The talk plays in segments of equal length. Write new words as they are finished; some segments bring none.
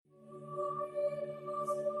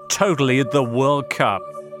Totally the World Cup.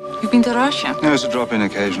 You've been to Russia? No, it's a drop in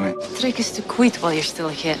occasionally. The trick is to quit while you're still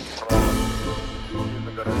ahead.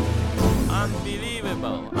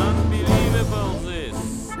 Unbelievable this.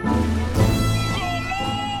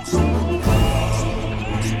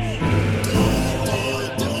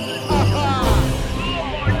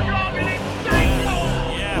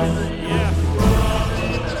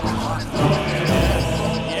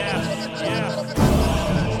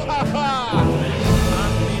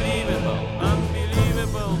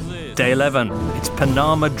 Day 11, it's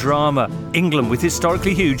Panama drama. England with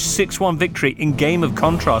historically huge 6-1 victory in game of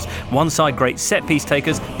contrast. One side great set-piece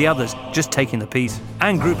takers, the others just taking the piece.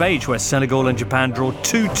 And Group H, where Senegal and Japan draw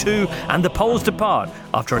 2-2 and the Poles depart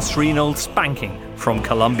after a 3-0 spanking from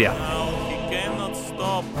Colombia. He cannot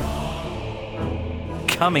stop.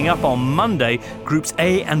 Coming up on Monday, Groups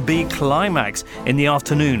A and B climax in the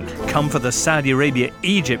afternoon. Come for the Saudi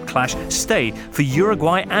Arabia-Egypt clash. Stay for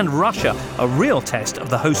Uruguay and Russia, a real test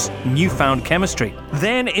of the host's newfound chemistry.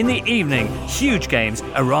 Then in the evening, huge games.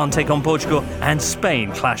 Iran take on Portugal and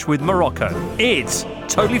Spain clash with Morocco. It's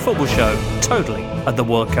Totally Football Show, totally at the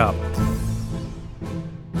World Cup.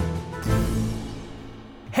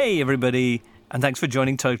 Hey everybody, and thanks for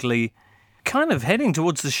joining Totally. Kind of heading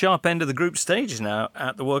towards the sharp end of the group stages now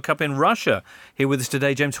at the World Cup in Russia. Here with us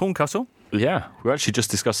today, James Horncastle. Yeah, we're actually just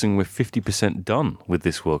discussing we're 50% done with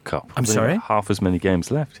this World Cup. I'm sorry? Half as many games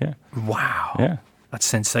left, yeah. Wow. Yeah. That's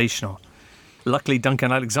sensational. Luckily,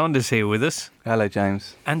 Duncan Alexander's here with us. Hello,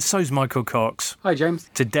 James. And so's Michael Cox. Hi, James.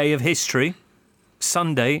 It's a day of history.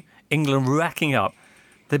 Sunday, England racking up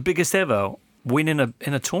the biggest ever win in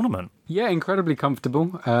a tournament. Yeah, incredibly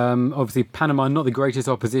comfortable. Obviously, Panama, not the greatest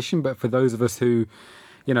opposition, but for those of us who,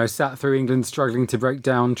 sat through England struggling to break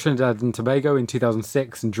down Trinidad and Tobago in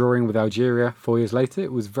 2006 and drawing with Algeria 4 years later,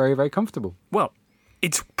 it was very, very comfortable. Well,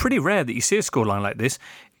 it's pretty rare that you see a scoreline like this.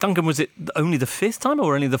 Duncan, was it only the fifth time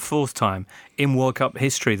or only the fourth time in World Cup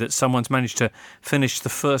history that someone's managed to finish the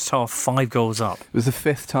first half 5 goals up? It was the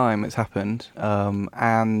fifth time it's happened,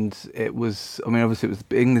 and it was, obviously it was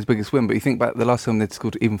England's biggest win, but you think back, the last time they'd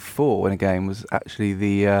scored even 4 in a game was actually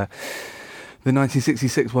the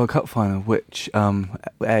 1966 World Cup final, which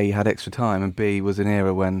A, had extra time, and B, was an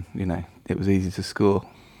era when, it was easy to score.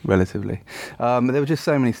 Relatively. There were just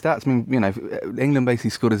so many stats. England basically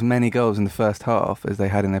scored as many goals in the first half as they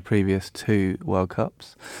had in their previous 2 World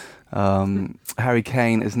Cups. Harry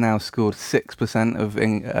Kane has now scored 6% of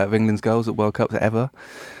England's goals at World Cups ever.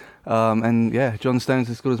 John Stones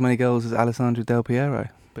has scored as many goals as Alessandro Del Piero.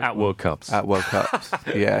 At World Cups. At World Cups.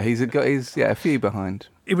 Yeah, he's a few behind.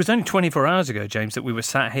 It was only 24 hours ago, James, that we were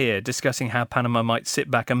sat here discussing how Panama might sit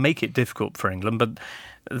back and make it difficult for England, but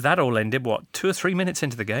that all ended, 2 or 3 minutes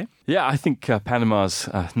into the game? Yeah, I think Panama's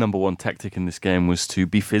number one tactic in this game was to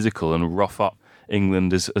be physical and rough up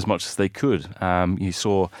England as much as they could. You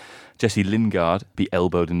saw Jesse Lingard be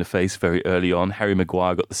elbowed in the face very early on. Harry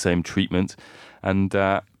Maguire got the same treatment. And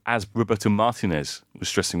as Roberto Martinez was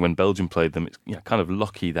stressing when Belgium played them, it's kind of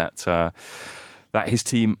lucky that his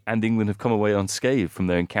team and England have come away unscathed from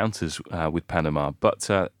their encounters with Panama.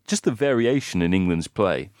 But just the variation in England's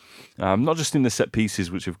play, not just in the set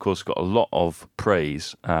pieces, which of course got a lot of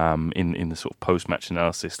praise in the sort of post-match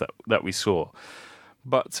analysis that we saw.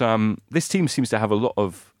 But this team seems to have a lot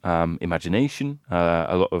of imagination,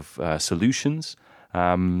 a lot of solutions.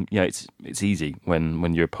 It's easy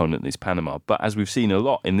when your opponent is Panama. But as we've seen a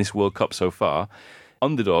lot in this World Cup so far,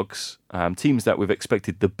 underdogs, teams that we've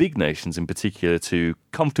expected the big nations in particular to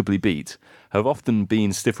comfortably beat, have often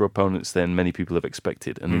been stiffer opponents than many people have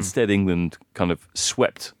expected. And instead, England kind of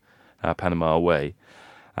swept Panama away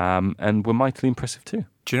and were mightily impressive too.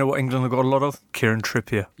 Do you know what England have got a lot of? Kieran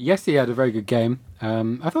Trippier. Yes, he had a very good game.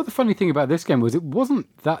 I thought the funny thing about this game was it wasn't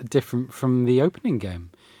that different from the opening game.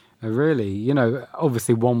 Really,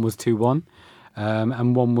 obviously one was 2-1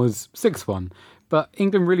 and one was 6-1. But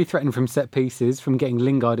England really threatened from set pieces, from getting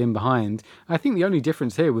Lingard in behind. I think the only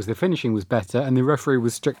difference here was the finishing was better and the referee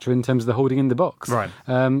was stricter in terms of the holding in the box. Right.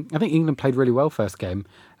 I think England played really well first game.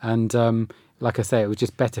 And like I say, it was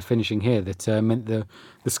just better finishing here that meant the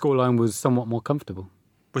scoreline was somewhat more comfortable.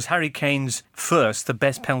 Was Harry Kane's first the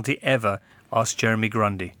best penalty ever? Asked Jeremy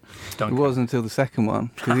Grundy. It wasn't until the second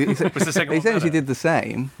one. Was the second he one essentially better? did the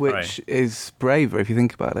same, which is braver if you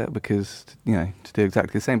think about it, because, to do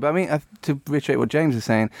exactly the same. But to reiterate what James is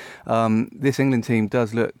saying, this England team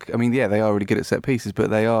does look, they are really good at set pieces, but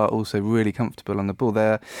they are also really comfortable on the ball.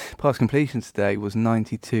 Their pass completion today was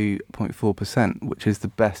 92.4%, which is the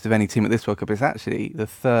best of any team at this World Cup. It's actually the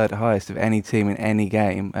third highest of any team in any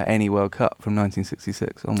game at any World Cup from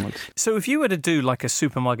 1966 onwards. So if you were to do like a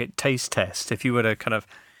supermarket taste test, if you were to kind of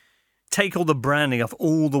take all the branding off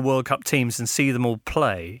all the World Cup teams and see them all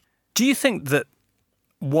play, do you think that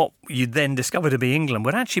what you then discover to be England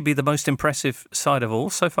would actually be the most impressive side of all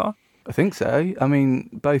so far? I think so. I mean,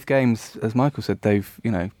 both games, as Michael said, they've,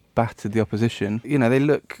 battered the opposition. They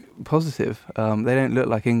look positive. They don't look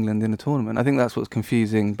like England in a tournament. I think that's what's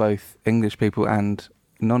confusing both English people and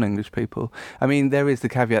non-English people. I mean, there is the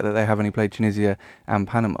caveat that they have only played Tunisia and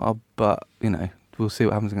Panama, but, we'll see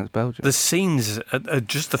what happens against Belgium. The scenes at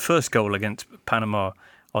just the first goal against Panama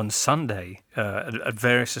on Sunday at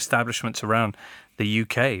various establishments around the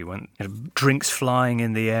UK, when drinks flying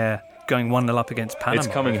in the air, going 1-0 up against Panama.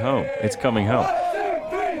 It's coming home. It's coming home.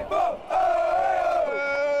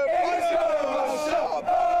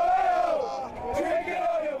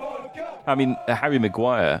 I mean, Harry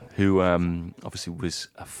Maguire, who obviously was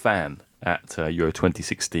a fan at Euro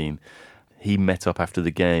 2016, he met up after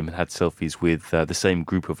the game and had selfies with the same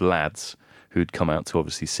group of lads who'd come out to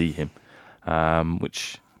obviously see him,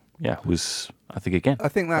 which, was, I think, again. I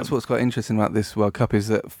think that's what's quite interesting about this World Cup is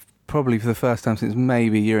that probably for the first time since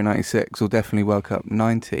maybe Euro 96 or definitely World Cup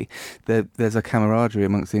 90, there's a camaraderie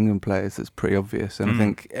amongst the England players that's pretty obvious. And I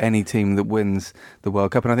think any team that wins the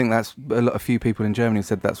World Cup, and I think that's a few people in Germany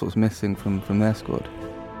said that's what's missing from their squad.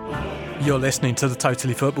 You're listening to the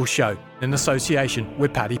Totally Football Show in association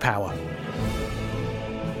with Paddy Power.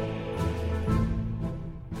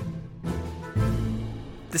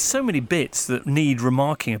 There's so many bits that need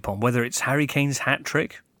remarking upon, whether it's Harry Kane's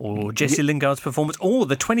hat-trick or Jesse Lingard's performance, or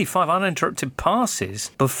the 25 uninterrupted passes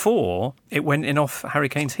before it went in off Harry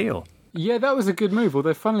Kane's heel. Yeah, that was a good move,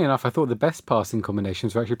 although funnily enough, I thought the best passing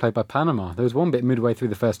combinations were actually played by Panama. There was one bit midway through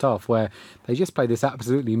the first half where they just played this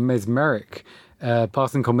absolutely mesmeric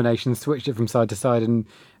passing combination, switched it from side to side and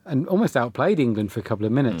almost outplayed England for a couple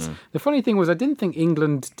of minutes. The funny thing was I didn't think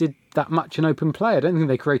England did that much in open play. I don't think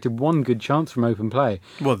they created one good chance from open play.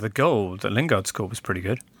 Well, the goal that Lingard scored was pretty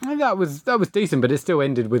good. That was decent, but it still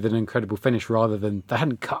ended with an incredible finish rather than... They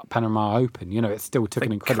hadn't cut Panama open. It still took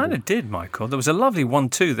an incredible... They kind of did, Michael. There was a lovely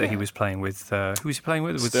 1-2 that he was playing with... who was he playing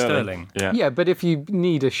with? With Sterling. Yeah, but if you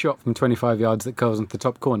need a shot from 25 yards that goes into the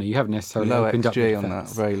top corner, you haven't necessarily opened up the defence. Low XG on that,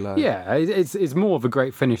 very low. Yeah, it's more of a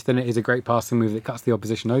great finish than it is a great passing move that cuts the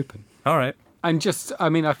opposition open. All right. And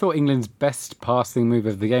I thought England's best passing move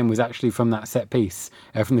of the game was actually from that set piece,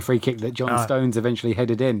 from the free kick that John Stones eventually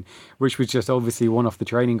headed in, which was just obviously one off the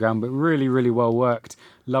training ground, but really, really well worked.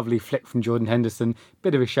 Lovely flick from Jordan Henderson.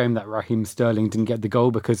 Bit of a shame that Raheem Sterling didn't get the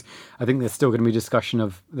goal, because I think there's still going to be discussion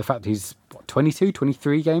of the fact he's 22,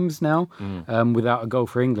 23 games now without a goal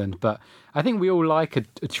for England. But I think we all like a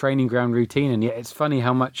training ground routine, and yet it's funny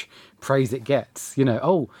how much praise it gets.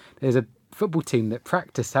 There's a football team that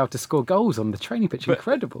practiced how to score goals on the training pitch. But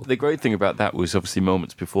incredible. The great thing about that was obviously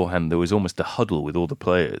moments beforehand there was almost a huddle with all the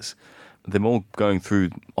players. Them all going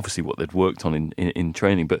through obviously what they'd worked on in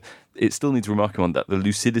training, but it still needs remarking on that the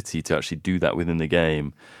lucidity to actually do that within the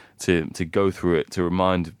game, to go through it, to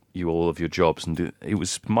remind you all of your jobs, and it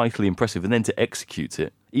was mightily impressive. And then to execute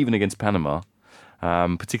it, even against Panama,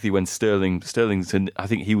 particularly when Sterling's, I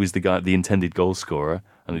think he was the intended goal scorer,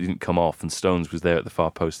 and it didn't come off, and Stones was there at the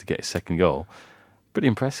far post to get his second goal. Pretty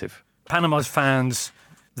impressive. Panama's fans,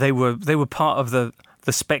 they were part of the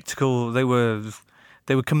spectacle. They were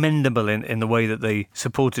commendable in the way that they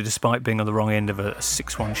supported, despite being on the wrong end of a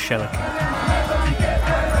 6-1 shellacking.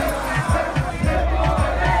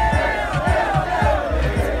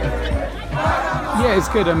 Yeah, it's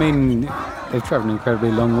good. I mean, they've travelled an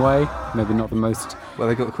incredibly long way. Maybe not the most... Well,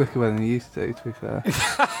 they got the quicker way than they used to be fair.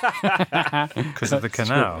 Because of the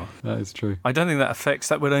canal. True. That is true. I don't think that affects...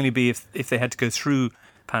 That would only be if they had to go through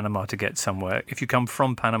Panama to get somewhere. If you come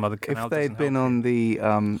from Panama, the canal doesn't help. If they'd been on the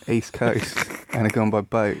East Coast and had gone by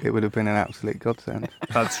boat, it would have been an absolute godsend.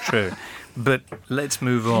 That's true. But let's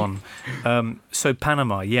move on. So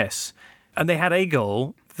Panama, yes. And they had a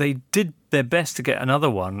goal. They did their best to get another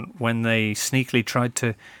one when they sneakily tried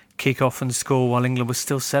to kick off and score while England was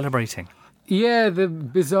still celebrating. Yeah, the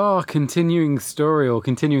bizarre continuing story or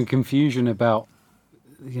continuing confusion about,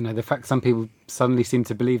 the fact some people suddenly seem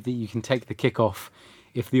to believe that you can take the kick-off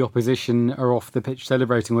if the opposition are off the pitch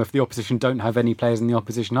celebrating, or if the opposition don't have any players in the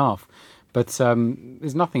opposition half. But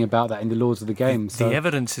there's nothing about that in the laws of the game. The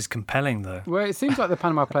evidence is compelling, though. Well, it seems like the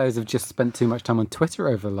Panama players have just spent too much time on Twitter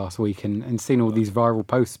over the last week and seen all these viral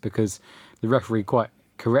posts because the referee quite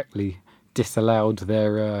correctly disallowed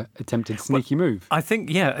their attempted sneaky move. I think,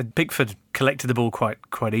 Pickford collected the ball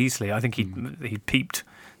quite easily. I think he peeped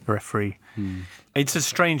the referee. It's a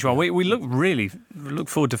strange one. We look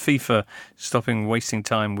forward to FIFA stopping wasting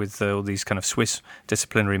time with all these kind of Swiss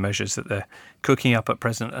disciplinary measures that they're cooking up at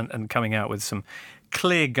present and coming out with some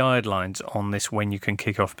clear guidelines on this when you can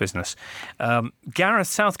kick off business. Gareth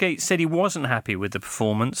Southgate said he wasn't happy with the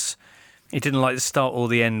performance. He didn't like the start or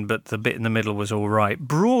the end, but the bit in the middle was all right.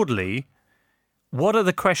 Broadly, what are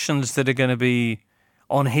the questions that are going to be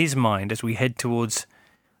on his mind as we head towards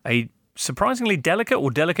a surprisingly delicate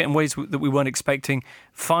in ways that we weren't expecting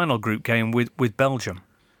final group game with Belgium?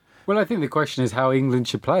 Well, I think the question is how England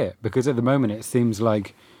should play it, because at the moment it seems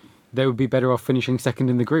like they would be better off finishing second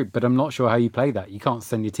in the group, but I'm not sure how you play that. You can't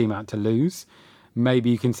send your team out to lose.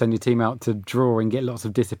 Maybe you can send your team out to draw and get lots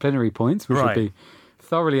of disciplinary points, which would be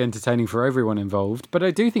thoroughly entertaining for everyone involved. But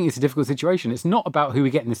I do think it's a difficult situation. It's not about who we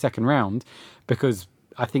get in the second round, because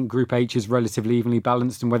I think Group H is relatively evenly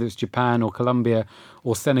balanced, and whether it's Japan or Colombia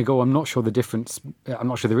or Senegal, I'm not sure the difference. I'm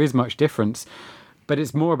not sure there is much difference. But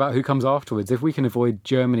it's more about who comes afterwards. If we can avoid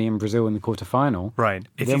Germany and Brazil in the quarterfinal, right?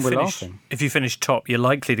 Then we're laughing. If you finish top, you're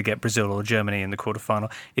likely to get Brazil or Germany in the quarterfinal.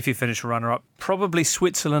 If you finish runner-up, probably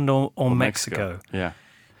Switzerland or Mexico.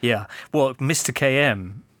 Yeah. Well, Mr.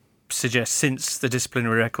 KM suggests, since the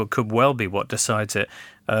disciplinary record could well be what decides it,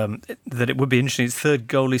 that it would be interesting. His third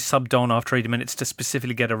goalie subbed on after 80 minutes to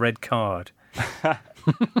specifically get a red card.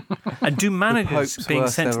 And do managers the Pope's being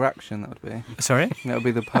worst sent ever action, that would be. Sorry? That would be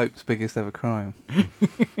the Pope's biggest ever crime.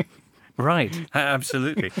 Right,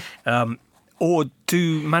 absolutely. Or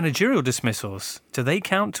do managerial dismissals, do they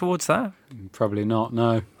count towards that? Probably not,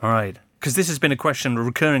 no. All right. Because this has been a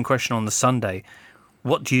recurring question on the Sunday.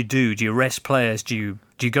 What do you do? Do you rest players? Do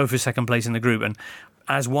you go for second place in the group? And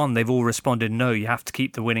as one, they've all responded, no, you have to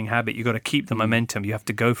keep the winning habit. You've got to keep the momentum. You have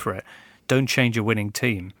to go for it. Don't change your winning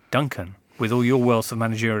team. Duncan, with all your wealth of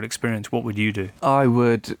managerial experience, what would you do? I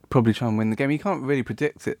would probably try and win the game. You can't really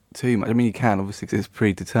predict it too much. I mean, you can, obviously, because it's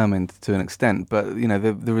predetermined to an extent. But, you know,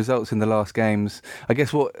 the results in the last games, I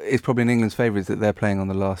guess what is probably in England's favour is that they're playing on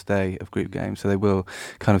the last day of group games. So they will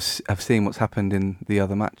kind of have seen what's happened in the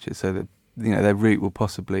other matches. So that, you know, their route will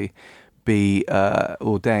possibly be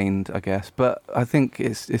ordained, I guess. But I think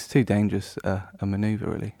it's too dangerous a manoeuvre,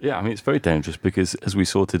 really. Yeah, I mean, it's very dangerous because, as we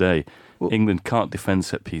saw today, England can't defend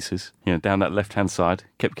set pieces. You know, down that left-hand side,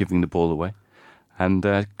 kept giving the ball away, and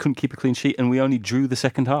couldn't keep a clean sheet, and we only drew the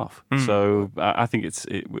second half. So I think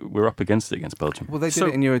we're up against it against Belgium. Well, they did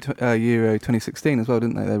it in Euro 2016 as well,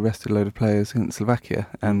 didn't they? They rested a load of players against Slovakia,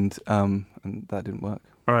 and that didn't work.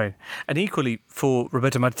 Right. And equally for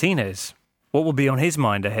Roberto Martinez, what will be on his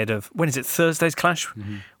mind ahead of, when is it, Thursday's clash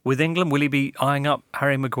with England? Will he be eyeing up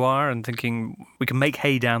Harry Maguire and thinking we can make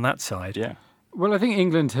hay down that side? Yeah. Well, I think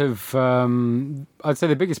England have, I'd say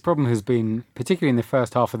the biggest problem has been, particularly in the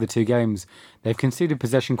first half of the two games, they've conceded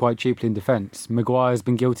possession quite cheaply in defence. Maguire's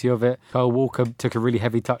been guilty of it. Kyle Walker took a really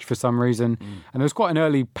heavy touch for some reason. And there was quite an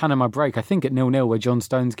early Panama break, I think at 0-0, where John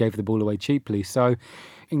Stones gave the ball away cheaply. So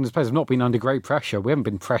England's players have not been under great pressure. We haven't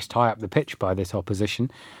been pressed high up the pitch by this opposition.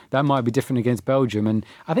 That might be different against Belgium. And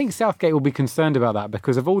I think Southgate will be concerned about that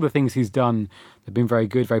because of all the things he's done. They've been very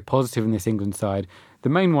good, very positive in this England side. The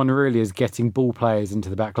main one really is getting ball players into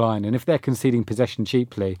the back line. And if they're conceding possession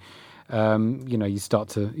cheaply, you start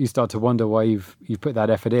to wonder why you've put that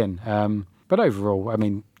effort in. But overall, I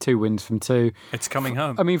mean, 2 wins from 2. It's coming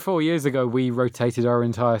home. I mean, 4 years ago, we rotated our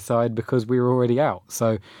entire side because we were already out.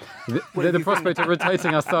 So the prospect of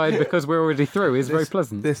rotating our side because we're already through is very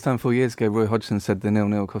pleasant. This time 4 years ago, Roy Hodgson said the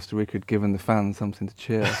 0-0 Costa Rica had given the fans something to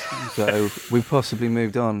cheer. So we've possibly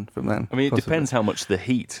moved on from then. I mean, it depends how much the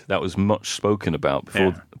heat that was much spoken about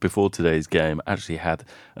before today's game actually had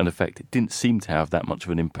an effect. It didn't seem to have that much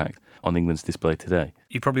of an impact on England's display today.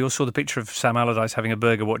 You probably all saw the picture of Sam Allardyce having a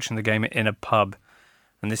burger watching the game in a pub.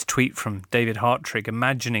 And this tweet from David Hartrig,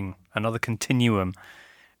 imagining another continuum.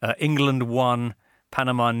 England 1,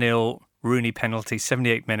 Panama 0, Rooney penalty,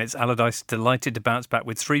 78 minutes. Allardyce delighted to bounce back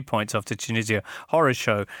with 3 points after Tunisia. Horror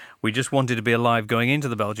show. We just wanted to be alive going into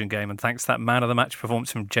the Belgian game, and thanks to that man of the match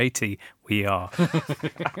performance from JT, we are.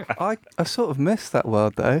 I sort of miss that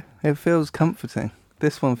world, though. It feels comforting.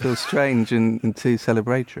 This one feels strange and too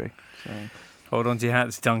celebratory. So. Hold on to your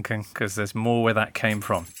hats, Duncan, because there's more where that came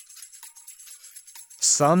from.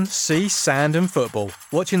 Sun, sea, sand and football.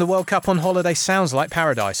 Watching the World Cup on holiday sounds like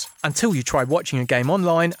paradise, until you try watching a game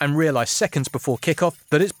online and realise seconds before kickoff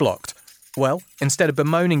that it's blocked. Well, instead of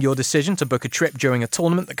bemoaning your decision to book a trip during a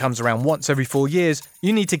tournament that comes around once every 4 years,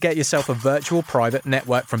 you need to get yourself a virtual private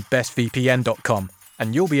network from bestvpn.com.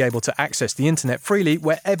 And you'll be able to access the internet freely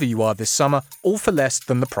wherever you are this summer, all for less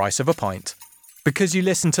than the price of a pint. Because you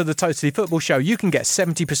listen to the Totally Football Show, you can get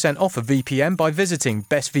 70% off a VPN by visiting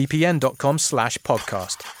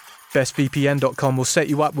bestvpn.com/podcast. BestVPN.com will set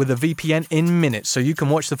you up with a VPN in minutes so you can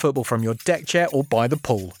watch the football from your deck chair or by the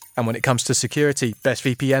pool. And when it comes to security,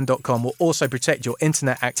 BestVPN.com will also protect your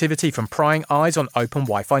internet activity from prying eyes on open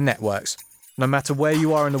Wi-Fi networks. No matter where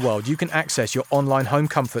you are in the world, you can access your online home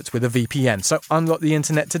comforts with a VPN, so unlock the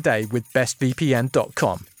internet today with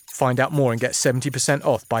BestVPN.com. Find out more and get 70%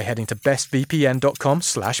 off by heading to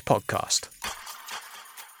bestvpn.com/podcast.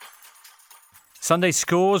 Sunday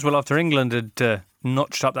scores, well, after England had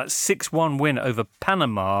notched up that 6-1 win over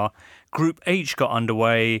Panama, Group H got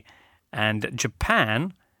underway and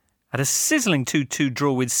Japan had a sizzling 2-2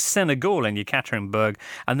 draw with Senegal in Yekaterinburg.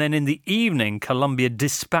 And then in the evening, Colombia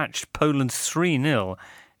dispatched Poland 3-0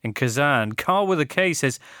 in Kazan. Carl with a K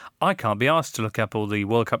says, I can't be asked to look up all the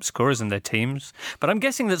World Cup scorers and their teams, but I'm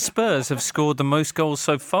guessing that Spurs have scored the most goals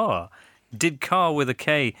so far. Did Carl with a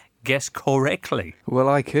K guess correctly? Well,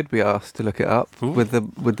 I could be asked to look it up with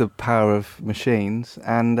the power of machines,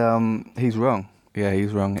 and he's wrong. Yeah,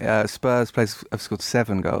 he's wrong. Spurs players have scored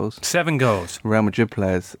 7 goals. 7 goals. Real Madrid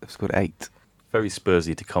players have scored 8. Very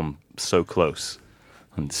Spursy to come so close.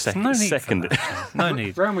 And No need second. for that. No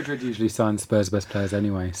need. Real Madrid usually signs Spurs' best players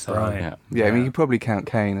anyway. So. Right. Yeah, I mean, you probably count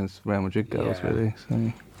Kane as Real Madrid goals, Yeah. really.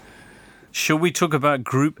 So. Shall we talk about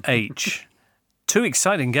Group H? 2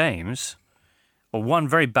 exciting games. Well, one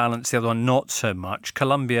very balanced, the other one not so much.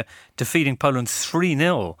 Colombia defeating Poland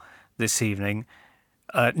 3-0 this evening.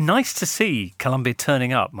 Nice to see Colombia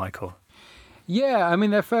turning up, Michael. Yeah, I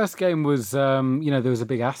mean, their first game was, there was a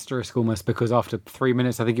big asterisk almost because after 3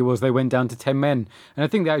 minutes, I think it was, they went down to 10 men. And I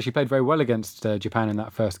think they actually played very well against Japan in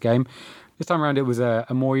that first game. This time around, it was a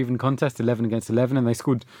more even contest, 11 against 11, and they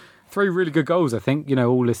scored 3 really good goals, I think,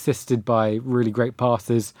 all assisted by really great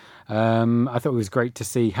passes. I thought it was great to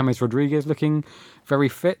see James Rodriguez looking very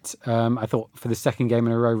fit. I thought for the second game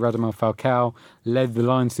in a row, Radamel Falcao led the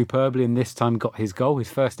line superbly and this time got his goal, his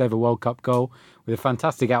first ever World Cup goal, with a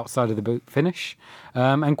fantastic outside of the boot finish.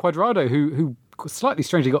 And Cuadrado, who slightly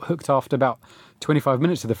strangely got hooked after about 25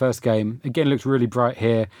 minutes of the first game, again looked really bright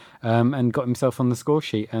here and got himself on the score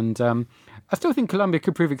sheet. And I still think Colombia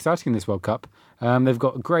could prove exciting in this World Cup. They've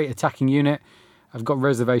got a great attacking unit. I've got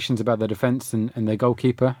reservations about their defence and their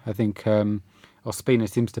goalkeeper. I think Ospina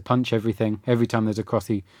seems to punch everything. Every time there's a cross,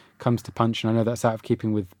 he comes to punch. And I know that's out of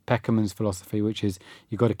keeping with Peckerman's philosophy, which is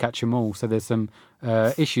you've got to catch them all. So there's some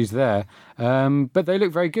issues there. But they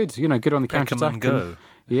look very good, good on the counter-attack. Go.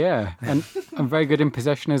 Yeah, and very good in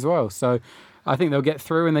possession as well. So I think they'll get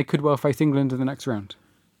through and they could well face England in the next round.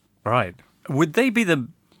 Right. Would they be the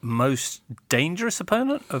most dangerous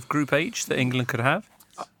opponent of Group H that England could have?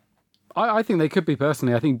 I think they could be,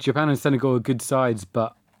 personally. I think Japan and Senegal are good sides,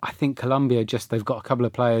 but I think Colombia they've got a couple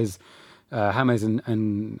of players, James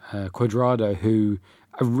and Cuadrado, who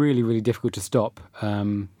are really, really difficult to stop.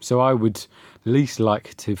 So I would least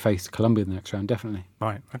like to face Colombia in the next round, definitely.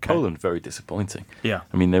 Right, okay. Poland, very disappointing. Yeah.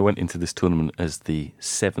 I mean, they went into this tournament as the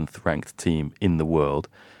 7th ranked team in the world.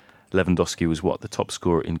 Lewandowski was the top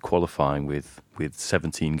scorer in qualifying with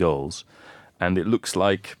 17 goals. And it looks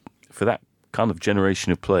like for that kind of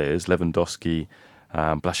generation of players, Lewandowski,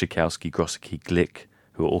 Blaszczykowski, Grosicki, Glick,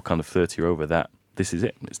 who are all kind of 30 or over, that this is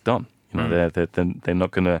it. It's done. They're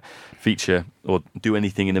not going to feature or do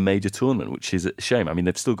anything in a major tournament, which is a shame. I mean,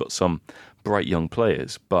 they've still got some bright young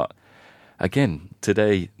players, but again,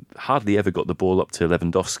 today hardly ever got the ball up to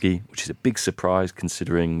Lewandowski, which is a big surprise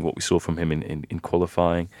considering what we saw from him in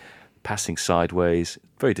qualifying, passing sideways.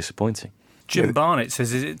 Very disappointing. Jim Barnett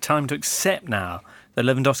says, is it time to accept now that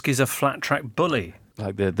Lewandowski is a flat-track bully?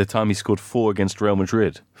 Like the time he scored 4 against Real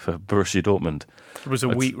Madrid for Borussia Dortmund. It was a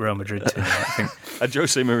weak Real Madrid team, I think. A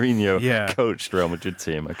Jose Mourinho coached Real Madrid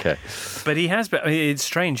team, okay. But he has been, it's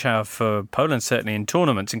strange how for Poland, certainly in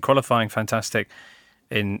tournaments, in qualifying, fantastic.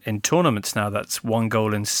 In tournaments now, that's 1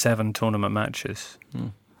 goal in 7 tournament matches. Yeah.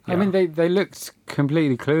 I mean, they looked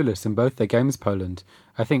completely clueless in both their games, Poland.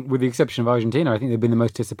 I think, with the exception of Argentina, I think they've been the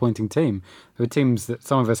most disappointing team. There were teams that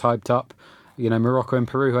some of us hyped up, Morocco and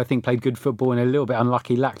Peru, who I think played good football and a little bit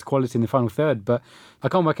unlucky, lacked quality in the final third. But I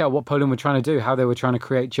can't work out what Poland were trying to do, how they were trying to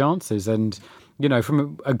create chances. And,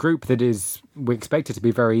 from a group that we expected to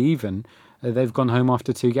be very even, they've gone home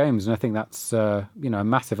after 2 games. And I think that's, a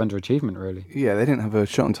massive underachievement, really. Yeah, they didn't have a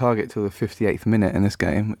shot on target till the 58th minute in this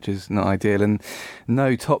game, which is not ideal. And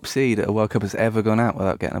no top seed at a World Cup has ever gone out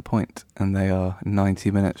without getting a point. And they are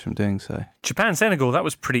 90 minutes from doing so. Japan-Senegal, that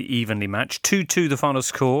was pretty evenly matched. 2-2 the final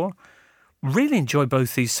score. Really enjoy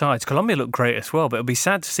both these sides. Colombia looked great as well, but it'll be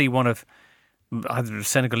sad to see one of either the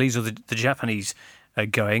Senegalese or the Japanese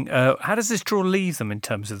going. How does this draw leave them in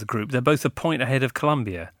terms of the group? They're both a point ahead of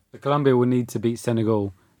Colombia. Colombia will need to beat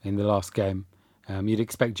Senegal in the last game. You'd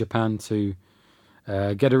expect Japan to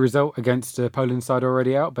get a result against a Poland side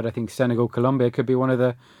already out. But I think Senegal-Colombia could be one of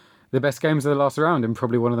the best games of the last round and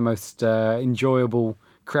probably one of the most enjoyable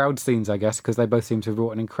crowd scenes, I guess, because they both seem to have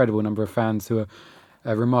brought an incredible number of fans who are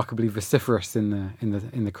remarkably vociferous in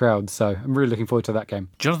the crowd. So I'm really looking forward to that game.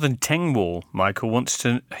 Jonathan Tengwall, Michael, wants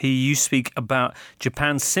to hear you speak about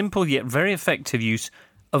Japan's simple yet very effective use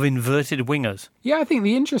of inverted wingers. Yeah, I think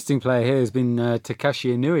the interesting player here has been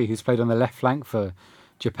Takashi Inui, who's played on the left flank for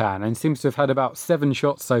Japan and seems to have had about 7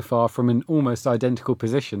 shots so far from an almost identical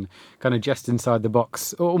position, kind of just inside the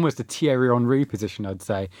box, or almost a Thierry Henry position, I'd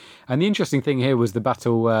say. And the interesting thing here was the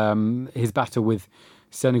battle, his battle with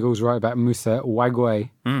Senegal's right back Moussa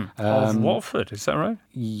Wagué. Of Watford, is that right?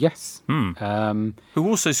 Yes. Who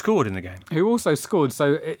also scored in the game. Who also scored.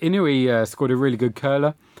 So Inui scored a really good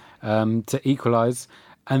curler to equalise.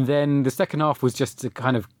 And then the second half was just a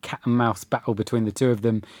kind of cat and mouse battle between the two of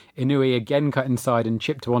them. Inui again cut inside and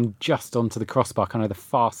chipped one just onto the crossbar, kind of the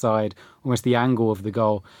far side, almost the angle of the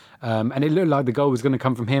goal. And it looked like the goal was going to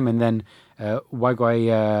come from him. And then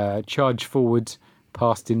Wagué charged forward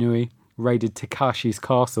past Inui, raided Takashi's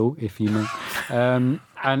castle, if you may,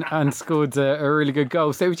 and scored a really good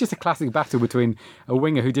goal. So it was just a classic battle between a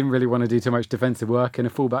winger who didn't really want to do too much defensive work and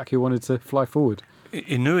a fullback who wanted to fly forward.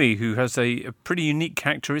 Inui, who has a pretty unique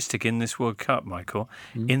characteristic in this World Cup, Michael,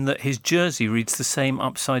 in that his jersey reads the same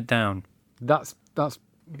upside down. That's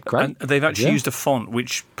great. And they've actually used a font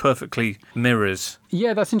which perfectly mirrors.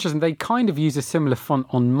 Yeah, that's interesting. They kind of use a similar font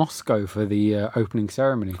on Moscow for the opening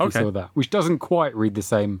ceremony, if you saw that, which doesn't quite read the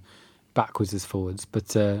same backwards as forwards, but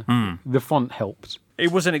the font helped.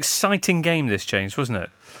 It was an exciting game, this, James, wasn't it?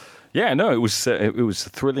 Yeah, no, it was a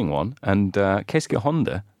thrilling one. And Keisuke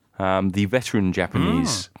Honda, the veteran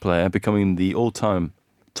Japanese player, becoming the all-time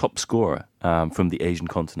top scorer from the Asian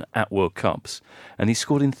continent at World Cups. And he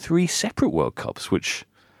scored in 3 separate World Cups, which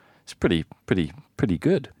is pretty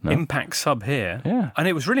good. No? Impact sub here. Yeah. And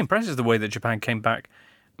it was really impressive the way that Japan came back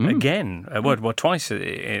again, twice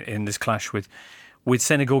in this clash with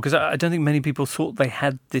Senegal, because I don't think many people thought they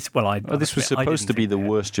had this. Well, this was supposed to be the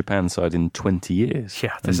worst Japan side in 20 years.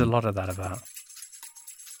 Yeah, there's a lot of that about.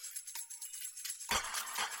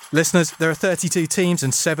 Listeners, there are 32 teams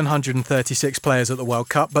and 736 players at the World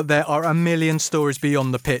Cup, but there are a million stories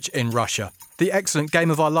beyond the pitch in Russia. The excellent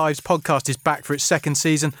Game of Our Lives podcast is back for its 2nd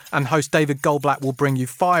season, and host David Goldblatt will bring you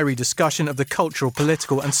fiery discussion of the cultural,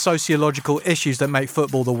 political and sociological issues that make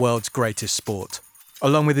football the world's greatest sport.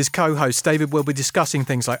 Along with his co-host, David will be discussing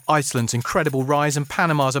things like Iceland's incredible rise and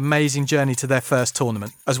Panama's amazing journey to their first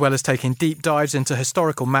tournament, as well as taking deep dives into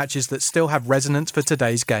historical matches that still have resonance for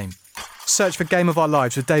today's game. Search for Game of Our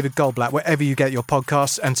Lives with David Goldblatt wherever you get your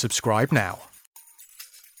podcasts and subscribe now.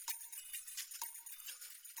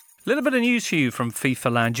 A little bit of news for you from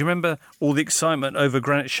FIFA land. Do you remember all the excitement over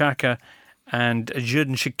Granit Xhaka and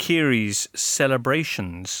Xherdan Shaqiri's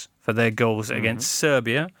celebrations for their goals against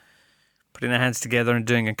Serbia? Putting their hands together and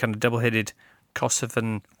doing a kind of double-headed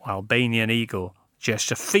Kosovan, Albanian eagle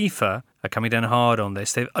gesture. FIFA are coming down hard on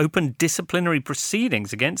this. They've opened disciplinary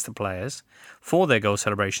proceedings against the players for their goal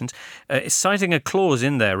celebrations, citing a clause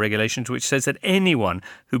in their regulations which says that anyone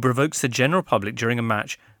who provokes the general public during a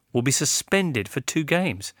match will be suspended for 2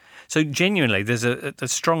 games. So genuinely, there's a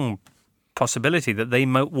strong possibility that they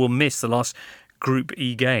will miss the last Group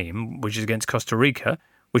E game, which is against Costa Rica,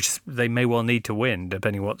 which they may well need to win,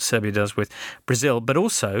 depending on what Serbia does with Brazil, but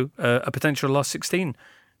also a potential last 16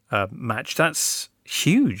 match. That's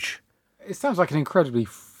huge. It sounds like an incredibly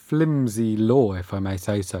flimsy law, if I may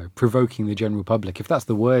say so, provoking the general public. If that's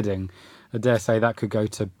the wording, I dare say that could go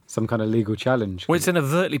to some kind of legal challenge. Well, it's an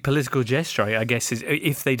overtly political gesture, I guess, is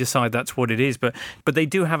if they decide that's what it is. But they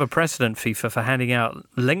do have a precedent, FIFA, for handing out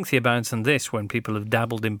lengthier bans than this when people have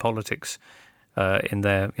dabbled in politics in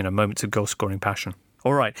their moments of goal-scoring passion.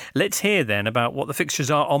 All right, let's hear then about what the fixtures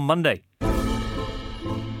are on Monday.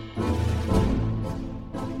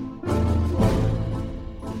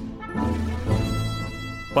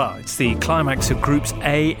 Well, it's the climax of Groups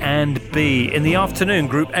A and B. In the afternoon,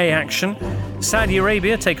 Group A action, Saudi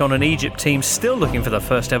Arabia take on an Egypt team still looking for their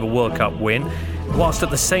first ever World Cup win, whilst at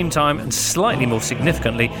the same time, and slightly more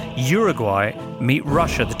significantly, Uruguay meet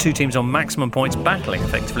Russia, the 2 teams on maximum points battling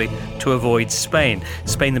effectively to avoid Spain.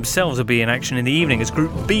 Spain themselves will be in action in the evening as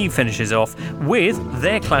Group B finishes off with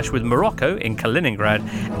their clash with Morocco in Kaliningrad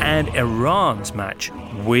and Iran's match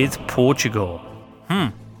with Portugal.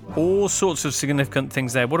 All sorts of significant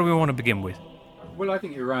things there. What do we want to begin with? Well, I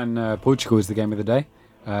think Iran-Portugal is the game of the day.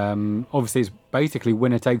 Obviously, it's basically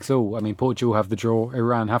winner takes all. I mean, Portugal have the draw,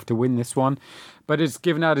 Iran have to win this one. But it's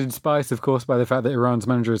given added spice, of course, by the fact that Iran's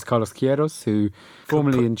manager is Carlos Queiroz, who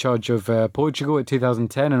formerly in charge of Portugal at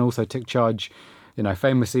 2010 and also took charge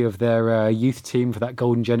famously of their youth team for that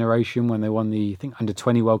golden generation when they won the, I think,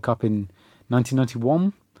 Under-20 World Cup in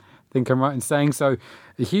 1991. I think I'm right in saying. So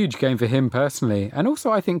a huge game for him personally. And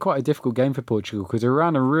also, I think, quite a difficult game for Portugal because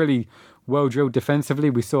Iran are really well drilled defensively.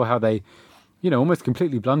 We saw how they, almost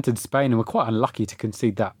completely blunted Spain and were quite unlucky to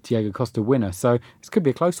concede that Diego Costa winner. So this could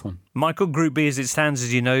be a close one. Michael, Group B as it stands,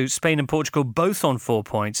 as you know, Spain and Portugal both on 4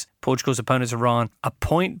 points. Portugal's opponents, Iran, a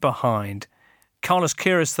point behind. Carlos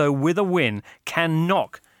Queiroz, though, with a win, can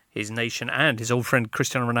knock his nation and his old friend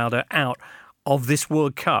Cristiano Ronaldo out of this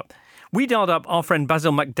World Cup. We dialed up our friend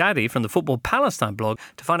Basil Magdadi from the Football Palestine blog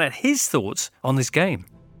to find out his thoughts on this game.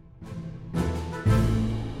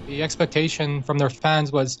 The expectation from their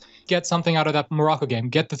fans was get something out of that Morocco game,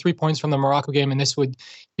 get the 3 points from the Morocco game, and this would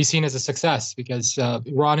be seen as a success because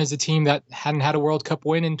Iran is a team that hadn't had a World Cup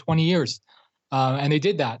win in 20 years. And they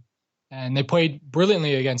did that. And they played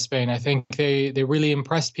brilliantly against Spain. I think they really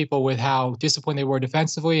impressed people with how disciplined they were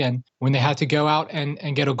defensively. And when they had to go out and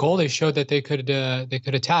get a goal, they showed that they could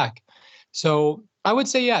attack. So I would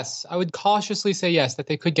say yes. I would cautiously say yes, that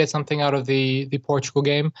they could get something out of the Portugal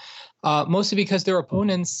game, mostly because their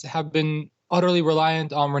opponents have been utterly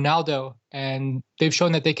reliant on Ronaldo, and they've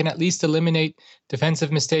shown that they can at least eliminate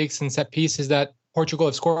defensive mistakes and set pieces that Portugal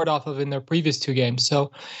have scored off of in their previous 2 games.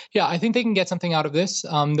 So, yeah, I think they can get something out of this.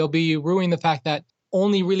 They'll be ruining the fact that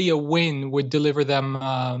only really a win would deliver them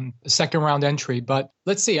a second-round entry. But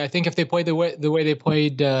let's see. I think if they play the way they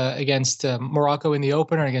played against Morocco in the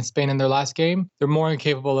opener and against Spain in their last game, they're more than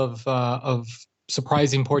capable of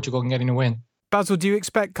surprising Portugal and getting a win. Basil, do you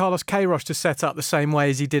expect Carlos Queiroz to set up the same way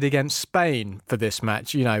as he did against Spain for this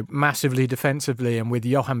match, massively defensively and with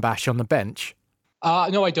Johan Bash on the bench?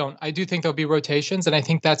 No, I don't. I do think there'll be rotations, and I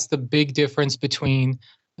think that's the big difference between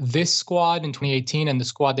this squad in 2018 and the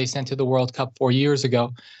squad they sent to the World Cup 4 years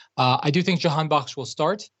ago. I do think Johan Bash will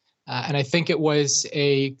start, and I think it was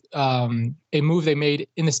a move they made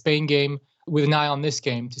in the Spain game with an eye on this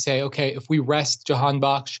game to say, okay, if we rest Johan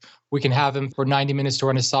Bash, we can have him for 90 minutes to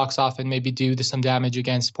run his socks off and maybe do some damage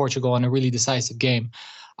against Portugal in a really decisive game.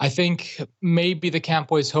 I think maybe the camp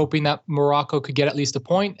was hoping that Morocco could get at least a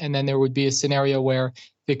point, and then there would be a scenario where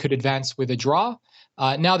they could advance with a draw.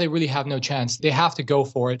 Now they really have no chance. They have to go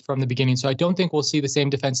for it from the beginning. So I don't think we'll see the same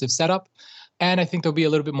defensive setup. And I think they'll be a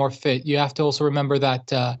little bit more fit. You have to also remember that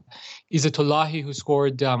Izzatullahi, who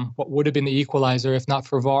scored what would have been the equalizer, if not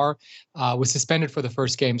for VAR, was suspended for the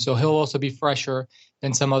first game. So he'll also be fresher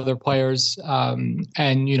than some other players. And,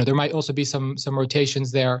 there might also be some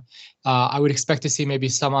rotations there. I would expect to see maybe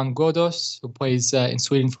Saman Ghoddos, who plays in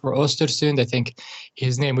Sweden for Östersund. I think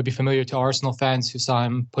his name would be familiar to Arsenal fans who saw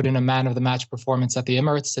him put in a man-of-the-match performance at the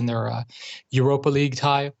Emirates in their Europa League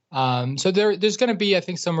tie. So there's going to be, I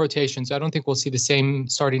think, some rotations. I don't think we'll see the same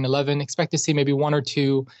starting 11. Expect to see maybe 1 or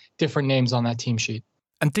 2 different names on that team sheet.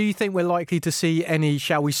 And do you think we're likely to see any,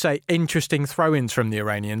 shall we say, interesting throw-ins from the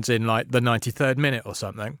Iranians in like the 93rd minute or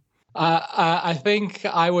something? I think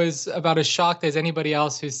I was about as shocked as anybody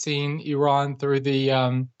else who's seen Iran through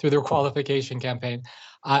their qualification campaign.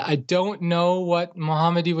 I don't know what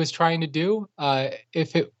Mohammadi was trying to do.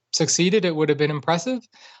 If it succeeded, it would have been impressive.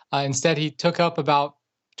 Instead, he took up about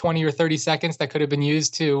 20 or 30 seconds that could have been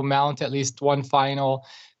used to mount at least one final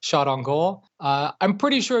shot on goal. I'm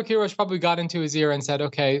pretty sure Queiroz probably got into his ear and said,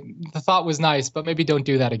 okay, the thought was nice, but maybe don't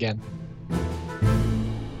do that again.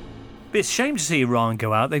 It's a shame to see Iran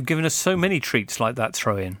go out. They've given us so many treats like that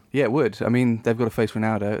throw-in. Yeah, it would. I mean, they've got to face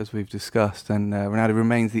Ronaldo, as we've discussed, and Ronaldo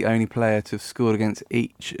remains the only player to have scored against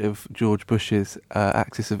each of George Bush's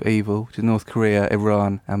axis of evil, which is North Korea,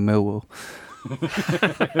 Iran and Millwall.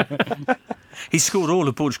 He scored all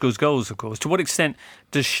of Portugal's goals, of course. To what extent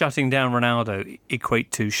does shutting down Ronaldo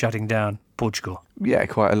equate to shutting down Portugal? Yeah,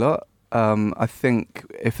 quite a lot. I think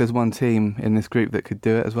if there's one team in this group that could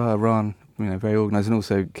do it as well, Iran, very organised, and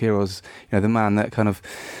also Queiroz, the man that kind of,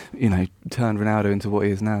 turned Ronaldo into what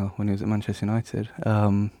he is now when he was at Manchester United,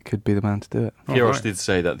 could be the man to do it. Queiroz did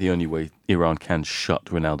say that the only way Iran can shut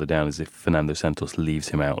Ronaldo down is if Fernando Santos leaves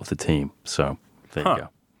him out of the team. So there you go.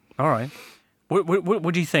 All right.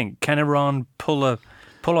 What do you think? Can Iran pull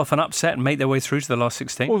off an upset and make their way through to the last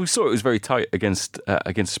 16? Well, we saw it was very tight against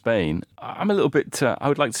Spain. I'm a little bit. I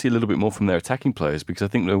would like to see a little bit more from their attacking players, because I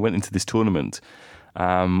think they went into this tournament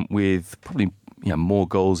with probably more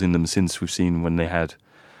goals in them since we've seen when they had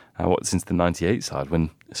since the '98 side.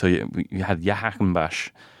 You had Johan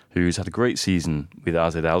Bash, who's had a great season with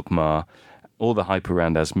AZ Alkmaar, all the hype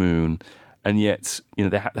around Azmoun, and yet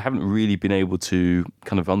they haven't really been able to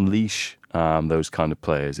kind of unleash those kind of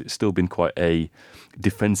players. It's still been quite a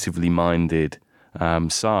defensively minded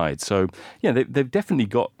side. So they've definitely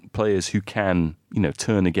got players who can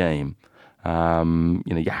turn a game.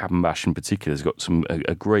 Jahanbakhsh in particular has got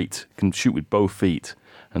a great, can shoot with both feet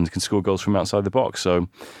and can score goals from outside the box. So,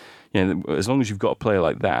 as long as you've got a player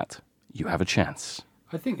like that, you have a chance.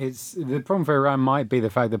 I think the problem for Iran might be the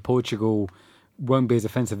fact that Portugal won't be as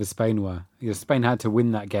offensive as Spain were. Spain had to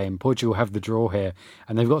win that game. Portugal have the draw here,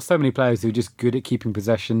 and they've got so many players who are just good at keeping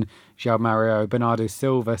possession. João Mario, Bernardo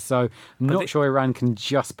Silva. So I'm not sure Iran can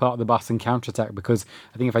just park the bus and counterattack, because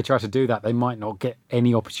I think if they try to do that, they might not get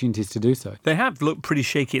any opportunities to do so. They have looked pretty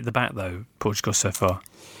shaky at the back, though, Portugal so far.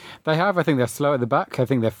 They have. I think they're slow at the back. I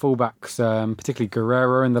think their fullbacks, particularly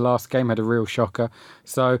Guerrero in the last game, had a real shocker.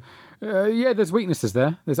 So, there's weaknesses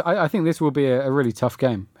there. I think this will be a really tough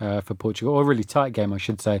game for Portugal, or a really tight game, I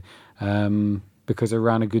should say, because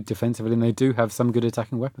Iran are good defensively and they do have some good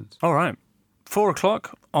attacking weapons. All right.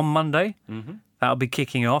 4:00 on Monday. Mm-hmm. That'll be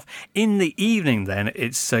kicking off. In the evening, then,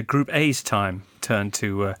 it's Group A's turn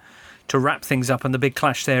to wrap things up, and the big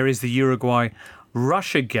clash there is the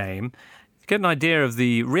Uruguay-Russia game. Get an idea of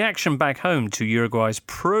the reaction back home to Uruguay's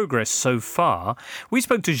progress so far, we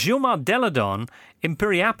spoke to Gilmar Deladon in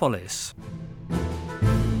Piriápolis.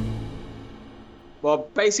 Well,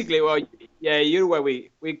 basically, Uruguay,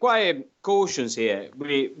 we're quite cautious here.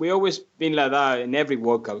 We always been like that in every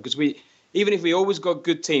World Cup, because even if we always got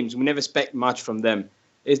good teams, we never expect much from them.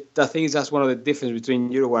 I think that's one of the differences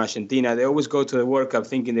between Uruguay and Argentina. They always go to the World Cup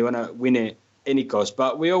thinking they want to win it any cost,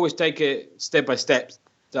 but we always take it step by step.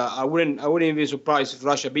 So I wouldn't even be surprised if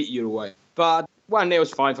Russia beat Uruguay. But 1-0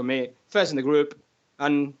 was fine for me. First in the group,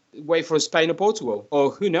 and wait for Spain or Portugal.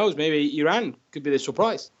 Or who knows, maybe Iran could be the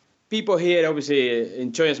surprise. People here obviously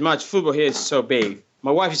enjoy as much. Football here is so big.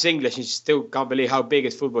 My wife is English and she still can't believe how big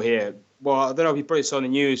is football here. Well, I don't know if you probably saw on the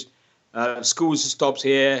news. Schools stops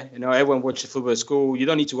here. Everyone watches football at school. You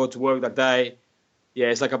don't need to go to work that day. Yeah,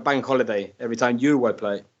 it's like a bank holiday every time Uruguay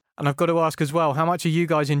play. And I've got to ask as well, how much are you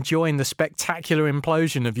guys enjoying the spectacular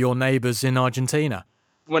implosion of your neighbours in Argentina?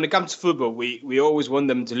 When it comes to football, we always want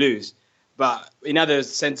them to lose. But in other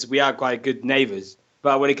senses, we are quite good neighbours.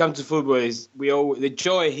 But when it comes to football, the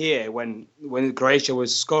joy here when Croatia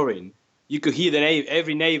was scoring, you could hear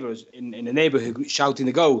every neighbour in the neighbourhood shouting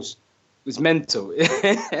the goals. It was mental.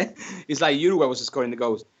 It's like Uruguay was scoring the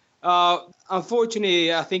goals.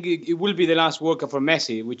 Unfortunately, I think it will be the last World Cup for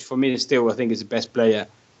Messi, which for me still I think is the best player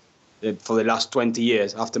for the last 20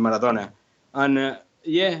 years after Maradona. And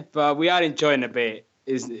but we are enjoying a bit.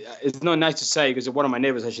 It's not nice to say because one of my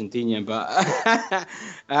neighbours is Argentinian, but I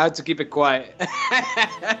have to keep it quiet.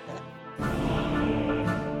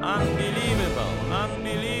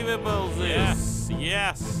 Unbelievable this.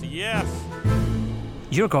 Yes.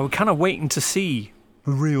 Uruguay, we're kind of waiting to see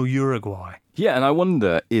real Uruguay. Yeah, and I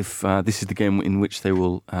wonder if this is the game in which they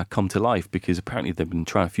will come to life, because apparently they've been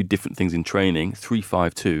trying a few different things in training,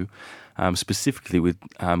 3-5-2, specifically with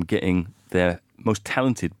getting their most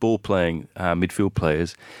talented ball-playing midfield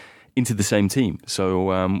players into the same team.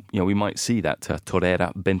 So, we might see that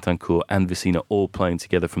Torreira, Bentancur and Vecino all playing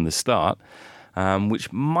together from the start,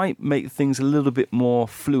 which might make things a little bit more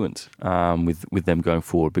fluent with them going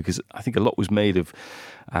forward, because I think a lot was made of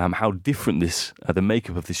how different the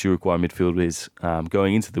makeup of this Uruguay midfield is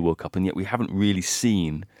going into the World Cup, and yet we haven't really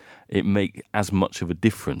seen it make as much of a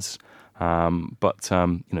difference. But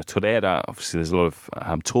Torreira, obviously there's a lot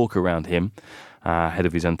of talk around him ahead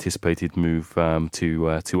of his anticipated move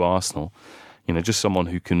to Arsenal. Just someone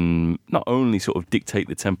who can not only sort of dictate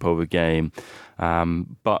the tempo of a game,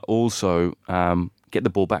 but also get the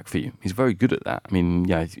ball back for you. He's very good at that. I mean,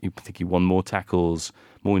 I think he won more tackles,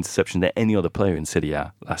 more interception than any other player in Serie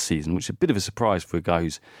A last season, which is a bit of a surprise for a guy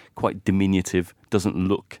who's quite diminutive, doesn't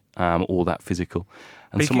look all that physical.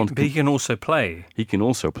 And but he can also play. He can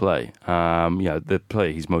also play. The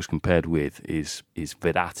player he's most compared with is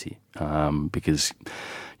Verratti, because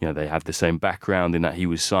they have the same background in that he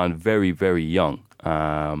was signed very, very young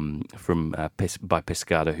by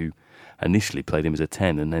Pescara, who initially played him as a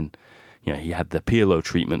 10, and then he had the Pirlo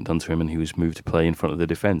treatment done to him, and he was moved to play in front of the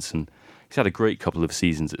defence. And he's had a great couple of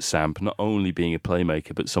seasons at Samp, not only being a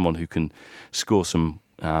playmaker, but someone who can score some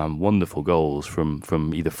wonderful goals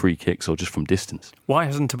from either free kicks or just from distance. Why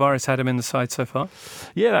hasn't Tabares had him in the side so far?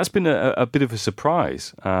 Yeah, that's been a bit of a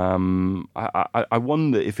surprise. I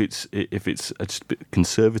wonder if it's just a bit of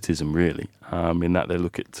conservatism, really, in that they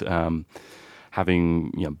look at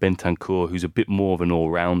having Bentancur, who's a bit more of an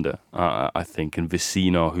all-rounder, I think, and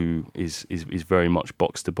Vecino, who is very much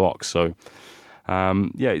box to box. So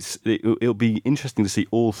It'll be interesting to see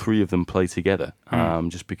all three of them play together.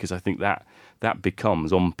 Just because I think that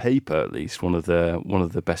becomes, on paper at least, one of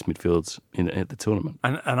the best midfields at the tournament.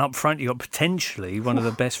 And up front, you've got potentially one of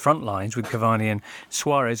the best front lines with Cavani and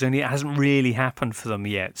Suarez. Only it hasn't really happened for them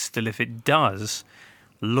yet. Still, if it does,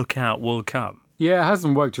 look out, World Cup. Yeah, it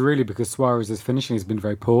hasn't worked really because Suarez's finishing has been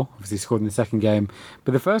very poor. Obviously, he scored in the second game.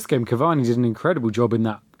 But the first game, Cavani did an incredible job in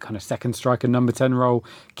that kind of second striker, number 10 role,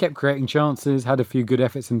 kept creating chances, had a few good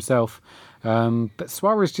efforts himself. But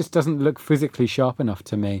Suarez just doesn't look physically sharp enough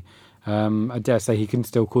to me. I dare say he can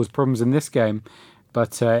still cause problems in this game.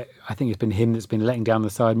 But I think it's been him that's been letting down the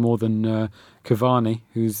side more than Cavani,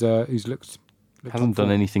 who's looked hasn't done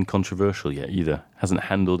anything controversial yet either. Hasn't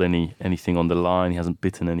handled anything on the line. He hasn't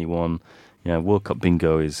bitten anyone. Yeah, World Cup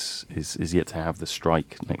bingo is yet to have the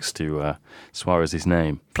strike next to Suarez's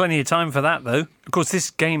name. Plenty of time for that, though. Of course, this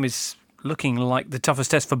game is looking like the toughest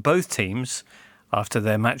test for both teams after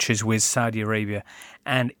their matches with Saudi Arabia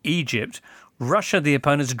and Egypt. Russia, the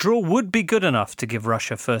opponents, a draw would be good enough to give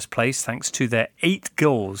Russia first place thanks to their 8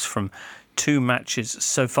 goals from 2 matches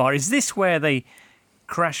so far. Is this where they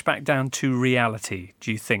crash back down to reality,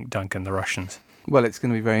 do you think, Duncan, the Russians? Well, it's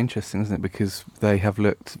going to be very interesting, isn't it? Because they have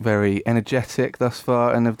looked very energetic thus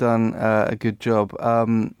far and have done a good job.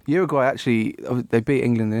 Uruguay, actually, they beat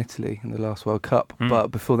England and Italy in the last World Cup. But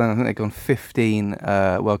before then, I think they've gone 15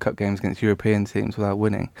 World Cup games against European teams without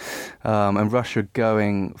winning. And Russia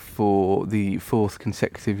going for the 4th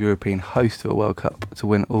consecutive European host of a World Cup to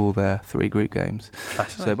win all their 3 group games.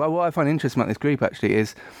 So, but what I find interesting about this group, actually,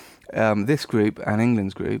 is this group and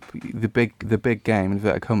England's group, the big game,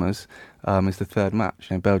 inverted commas, is the third match.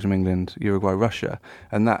 Belgium, England, Uruguay, Russia,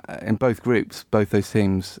 and that in both groups, both those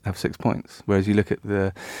teams have 6 points. Whereas you look at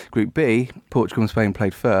the Group B, Portugal and Spain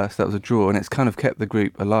played first. That was a draw, and it's kind of kept the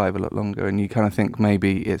group alive a lot longer. And you kind of think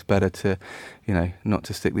maybe it's better to, not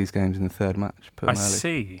to stick these games in the third match. Put them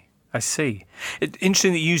early. I see. It's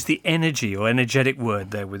interesting that you used the energy or energetic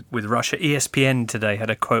word there with Russia. ESPN today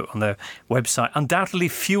had a quote on their website, undoubtedly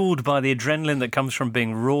fueled by the adrenaline that comes from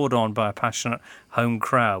being roared on by a passionate home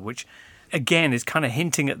crowd, which, again, is kind of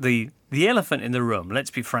hinting at the elephant in the room. Let's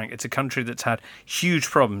be frank, it's a country that's had huge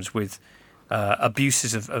problems with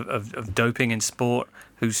abuses of doping in sport,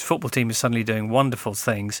 whose football team is suddenly doing wonderful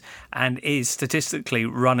things and is statistically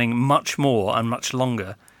running much more and much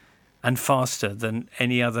longer and faster than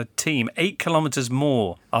any other team. 8 kilometres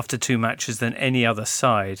more after 2 matches than any other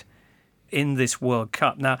side in this World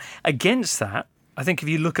Cup. Now, against that, I think if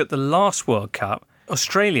you look at the last World Cup,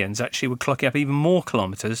 Australians actually were clocking up even more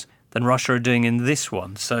kilometres than Russia are doing in this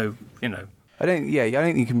one. So, I don't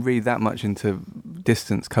think you can read that much into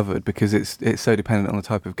distance covered because it's so dependent on the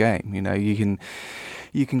type of game.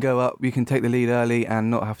 You can go up, you can take the lead early and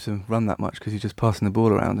not have to run that much because you're just passing the ball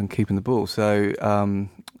around and keeping the ball. So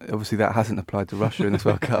obviously that hasn't applied to Russia in this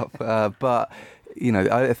World Cup. But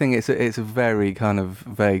I think it's a very kind of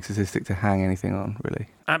vague statistic to hang anything on, really.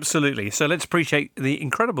 Absolutely. So let's appreciate the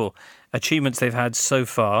incredible achievements they've had so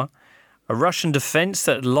far. A Russian defence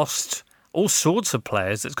that lost all sorts of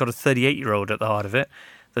players, that's got a 38-year-old at the heart of it,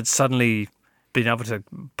 that's suddenly been able to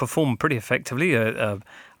perform pretty effectively. A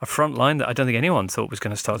front line that I don't think anyone thought was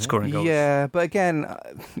going to start scoring goals. Yeah, but again,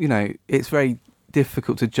 it's very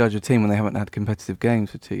difficult to judge a team when they haven't had competitive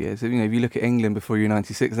games for 2 years. If you look at England before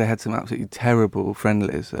U96, they had some absolutely terrible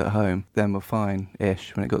friendlies at home. Then were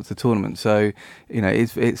fine-ish when it got to the tournament. So,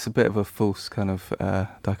 it's a bit of a false kind of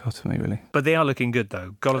dichotomy, really. But they are looking good,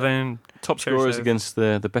 though. Golovin, top scorers against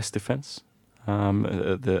the best defence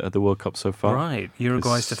at the World Cup so far. Right,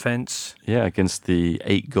 Uruguay's defence. Yeah, against the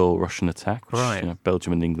 8-goal Russian attack. Which, right.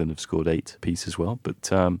 Belgium and England have scored 8 apiece as well.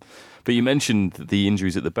 But you mentioned the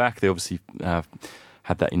injuries at the back. They obviously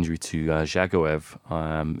had that injury to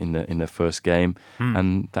Jagoev in their first game,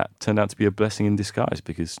 and that turned out to be a blessing in disguise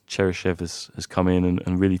because Cheryshev has come in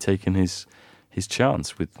and really taken his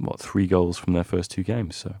chance with 3 goals from their first 2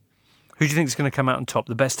 games. So, who do you think is going to come out on top,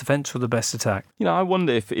 the best defence or the best attack? I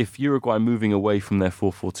wonder if Uruguay moving away from their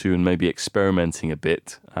 4-4-2 and maybe experimenting a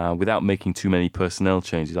bit without making too many personnel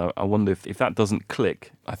changes. I wonder if that doesn't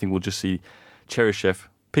click. I think we'll just see Cheryshev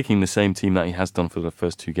picking the same team that he has done for the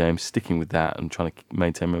first 2 games, sticking with that and trying to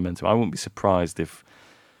maintain momentum. I wouldn't be surprised if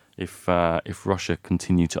Russia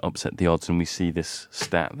continue to upset the odds and we see this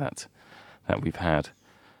stat that we've had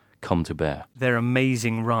come to bear. Their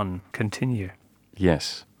amazing run continue.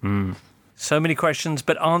 Yes. So many questions,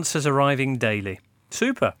 but answers arriving daily.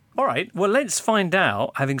 Super. All right, well, let's find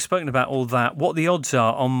out, having spoken about all that, what the odds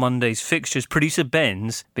are on Monday's fixtures. Producer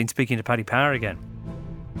Ben's been speaking to Paddy Power again.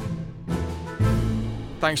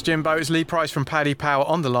 Thanks, Jimbo. It's Lee Price from Paddy Power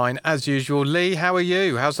on the line, as usual. Lee, how are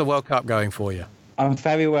you? How's the World Cup going for you? I'm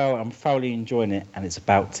very well. I'm thoroughly enjoying it, and it's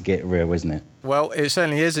about to get real, isn't it? Well, it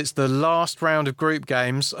certainly is. It's the last round of group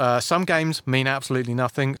games. Some games mean absolutely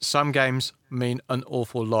nothing. Some games mean an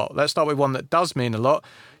awful lot. Let's start with one that does mean a lot.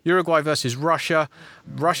 Uruguay versus Russia.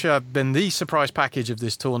 Russia have been the surprise package of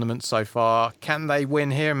this tournament so far. Can they win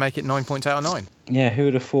here and make it 9 points out of 9? Yeah, who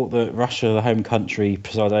would have thought that Russia, the home country,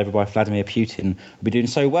 presided over by Vladimir Putin, would be doing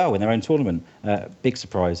so well in their own tournament? Big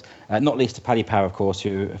surprise. Not least to Paddy Power, of course,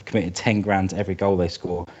 who have committed 10 grand to every goal they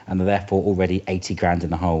score and are therefore already 80 grand in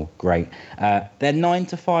the hole. Great. They're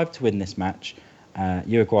 9-5 to win this match.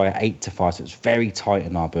 Uruguay are 8-5, so it's very tight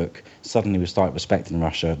in our book. Suddenly we start respecting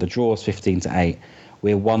Russia. The draw is 15-8.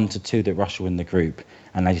 We're 1-2 that Russia win the group.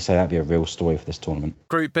 And as you say, that'd be a real story for this tournament.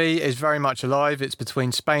 Group B is very much alive. It's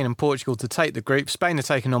between Spain and Portugal to take the group. Spain are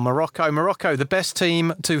taking on Morocco. Morocco, the best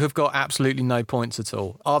team to have got absolutely no points at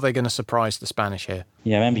all. Are they going to surprise the Spanish here?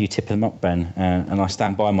 Yeah, I remember you tipping them up, Ben, and I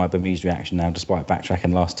stand by my bemused reaction now, despite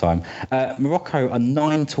backtracking last time. Morocco are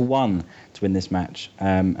 9-1 to win this match,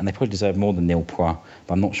 and they probably deserve more than nil points,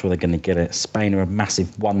 but I'm not sure they're going to get it. Spain are a massive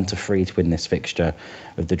 1-3 to win this fixture,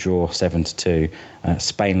 with the draw 7-2.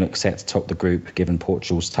 Spain look set to top the group, given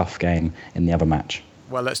Portugal's tough game in the other match.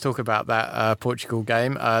 Well, let's talk about that Portugal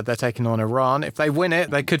game. They're taking on Iran. If they win it,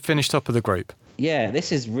 they could finish top of the group. Yeah,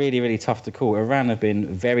 this is really, really tough to call. Iran have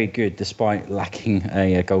been very good despite lacking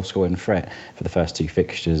a goal-scoring threat for the first two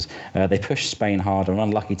fixtures. They pushed Spain hard and were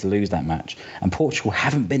unlucky to lose that match. And Portugal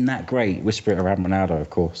haven't been that great. Whisper it around Ronaldo, of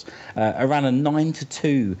course. Iran are 9-2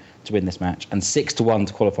 to win this match and 6-1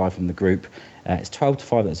 to qualify from the group. It's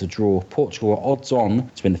 12-5 that's a draw. Portugal are odds-on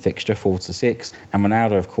to win the fixture, 4-6. And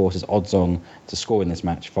Ronaldo, of course, is odds-on to score in this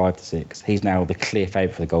match, 5-6. He's now the clear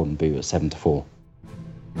favourite for the Golden Boot at 7-4.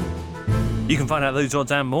 You can find out those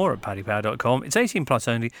odds and more at paddypower.com. It's 18 plus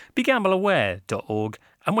only. BeGambleAware.org.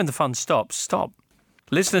 And when the fun stops, stop.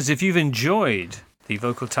 Listeners, if you've enjoyed the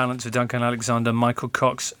vocal talents of Duncan Alexander, Michael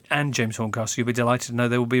Cox and James Horncastle, you'll be delighted to know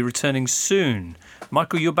they will be returning soon.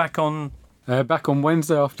 Michael, you're back on... Back on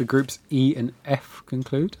Wednesday after Groups E and F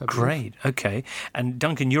conclude. Great, OK. And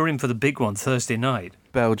Duncan, you're in for the big one Thursday night.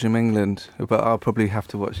 Belgium, England. But I'll probably have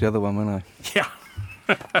to watch the other one, won't I? Yeah.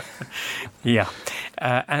 Yeah.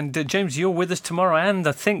 And James, you're with us tomorrow and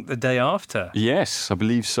I think the day after. Yes, I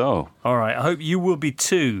believe so. All right. I hope you will be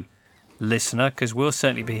too, listener, because we'll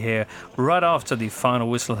certainly be here right after the final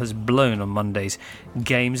whistle has blown on Monday's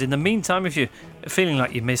games. In the meantime, if you're feeling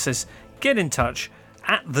like you miss us, get in touch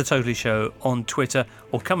at The Totally Show on Twitter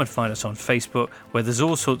or come and find us on Facebook where there's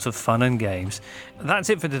all sorts of fun and games. That's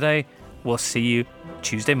it for today. We'll see you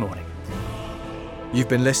Tuesday morning. You've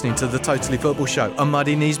been listening to The Totally Football Show, a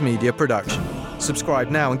Muddy Knees Media production. Subscribe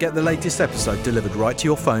now and get the latest episode delivered right to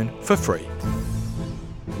your phone for free.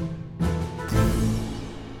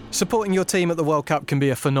 Supporting your team at the World Cup can be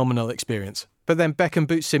a phenomenal experience. But then Beckham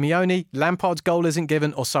boots Simeone, Lampard's goal isn't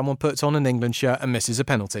given, or someone puts on an England shirt and misses a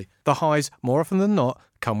penalty. The highs, more often than not,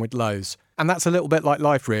 come with lows. And that's a little bit like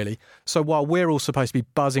life, really. So while we're all supposed to be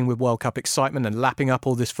buzzing with World Cup excitement and lapping up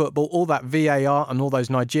all this football, all that VAR and all those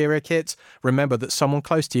Nigeria kits, remember that someone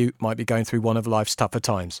close to you might be going through one of life's tougher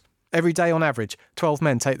times. Every day on average, 12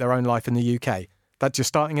 men take their own life in the UK. That's your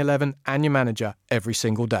starting 11 and your manager every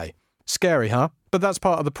single day. Scary, huh? But that's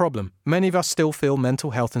part of the problem. Many of us still feel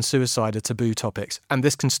mental health and suicide are taboo topics, and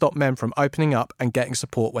this can stop men from opening up and getting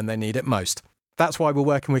support when they need it most. That's why we're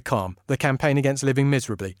working with Calm, the campaign against living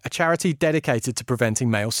miserably, a charity dedicated to preventing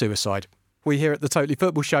male suicide. We here at the Totally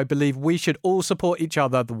Football Show believe we should all support each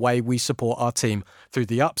other the way we support our team, through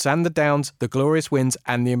the ups and the downs, the glorious wins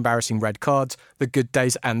and the embarrassing red cards, the good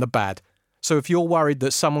days and the bad. So if you're worried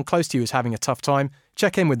that someone close to you is having a tough time,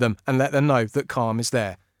 check in with them and let them know that Calm is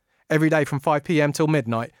there. Every day from 5 p.m. till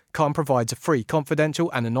midnight, Calm provides a free, confidential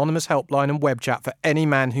and anonymous helpline and web chat for any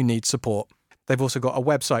man who needs support. They've also got a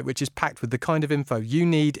website which is packed with the kind of info you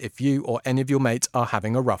need if you or any of your mates are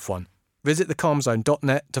having a rough one. Visit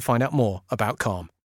thecalmzone.net to find out more about Calm.